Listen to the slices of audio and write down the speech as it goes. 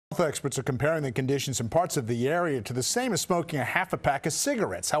experts are comparing the conditions in parts of the area to the same as smoking a half a pack of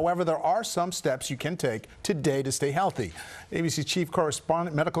cigarettes. However, there are some steps you can take today to stay healthy. ABC Chief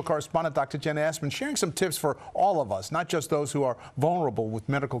Medical Correspondent Dr. Jen Ashton sharing some tips for all of us, not just those who are vulnerable with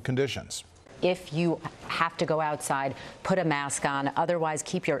medical conditions. If you have to go outside, put a mask on. Otherwise,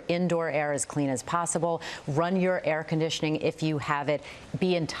 keep your indoor air as clean as possible. Run your air conditioning if you have it.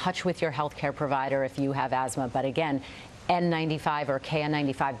 Be in touch with your healthcare provider if you have asthma. But again, N95 or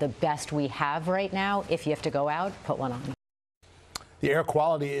KN95, the best we have right now. If you have to go out, put one on. The air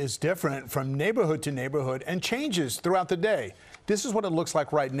quality is different from neighborhood to neighborhood and changes throughout the day. This is what it looks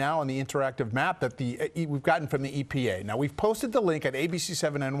like right now on the interactive map that we've gotten from the EPA. Now, we've posted the link at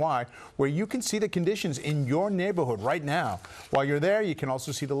ABC7NY where you can see the conditions in your neighborhood right now. While you're there, you can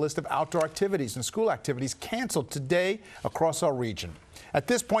also see the list of outdoor activities and school activities canceled today across our region. At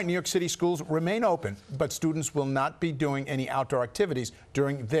this point, New York City schools remain open, but students will not be doing any outdoor activities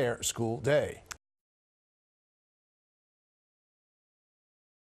during their school day.